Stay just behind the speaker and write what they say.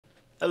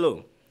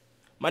Hello,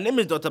 my name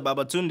is Dr.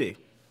 Babatunde,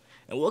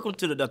 and welcome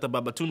to the Dr.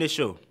 Babatunde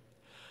Show.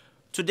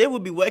 Today we'll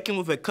be working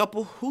with a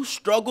couple who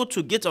struggle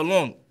to get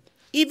along,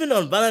 even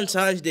on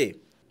Valentine's Day.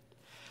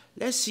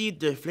 Let's see if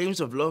the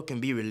flames of love can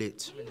be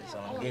relit.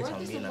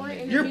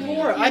 You're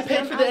poor. I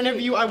paid for the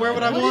interview. I wear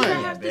what I want. What does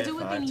that have to do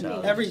with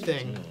anything?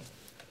 Everything.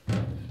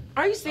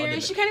 Are you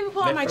serious? You can't even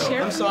pull out my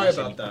chair. I'm sorry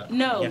about that.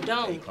 No,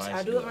 don't.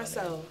 I'll do it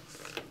myself.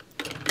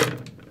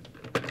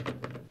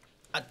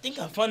 I think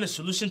I found a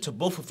solution to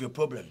both of your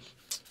problems.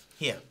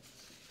 Here,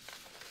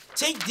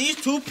 take these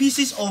 2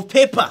 pieces of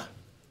paper,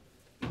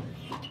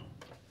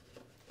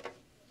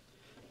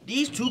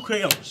 these 2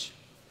 crayons,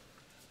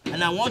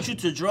 and I want you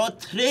to draw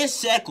 3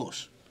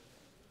 circles.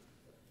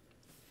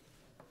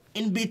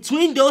 In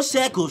between those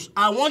circles,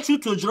 I want you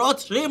to draw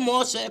 3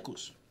 more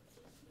circles.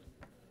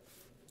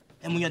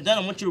 And when you're done,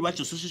 I want you to write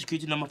your social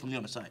security number from the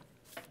other side.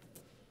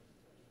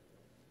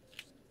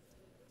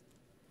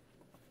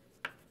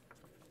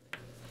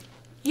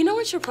 You know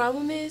what your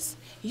problem is?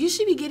 You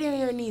should be getting on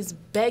your knees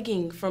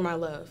begging for my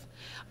love.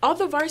 All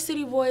the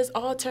varsity boys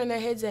all turn their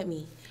heads at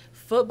me.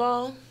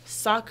 Football,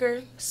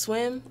 soccer,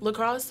 swim,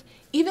 lacrosse,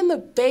 even the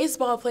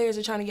baseball players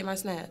are trying to get my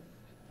snap.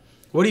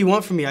 What do you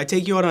want from me? I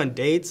take you out on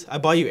dates. I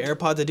buy you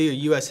AirPods to do your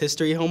U.S.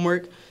 history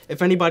homework.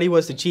 If anybody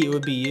was to cheat, it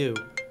would be you.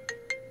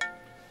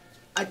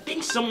 I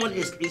think someone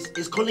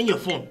is calling your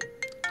phone.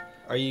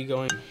 Are you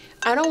going?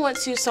 I don't want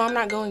to, so I'm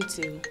not going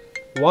to.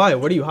 Why?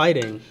 What are you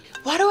hiding?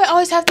 Why do I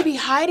always have to be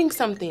hiding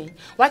something?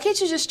 Why can't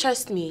you just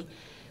trust me?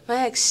 My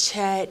ex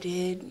Chad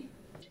did.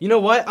 You know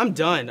what? I'm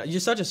done. You're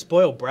such a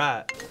spoiled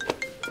brat.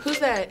 Who's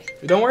that?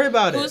 Don't worry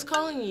about it. Who's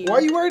calling you? Why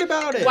are you worried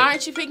about it? Why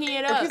aren't you picking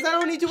it up? Because I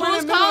don't need to.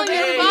 Who's calling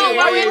your phone?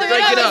 Why are you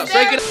break it up?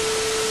 Break it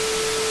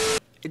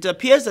up. It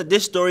appears that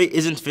this story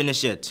isn't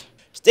finished yet.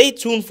 Stay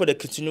tuned for the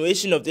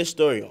continuation of this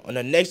story on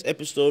the next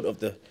episode of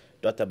the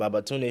Dr.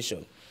 Babatunde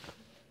Show.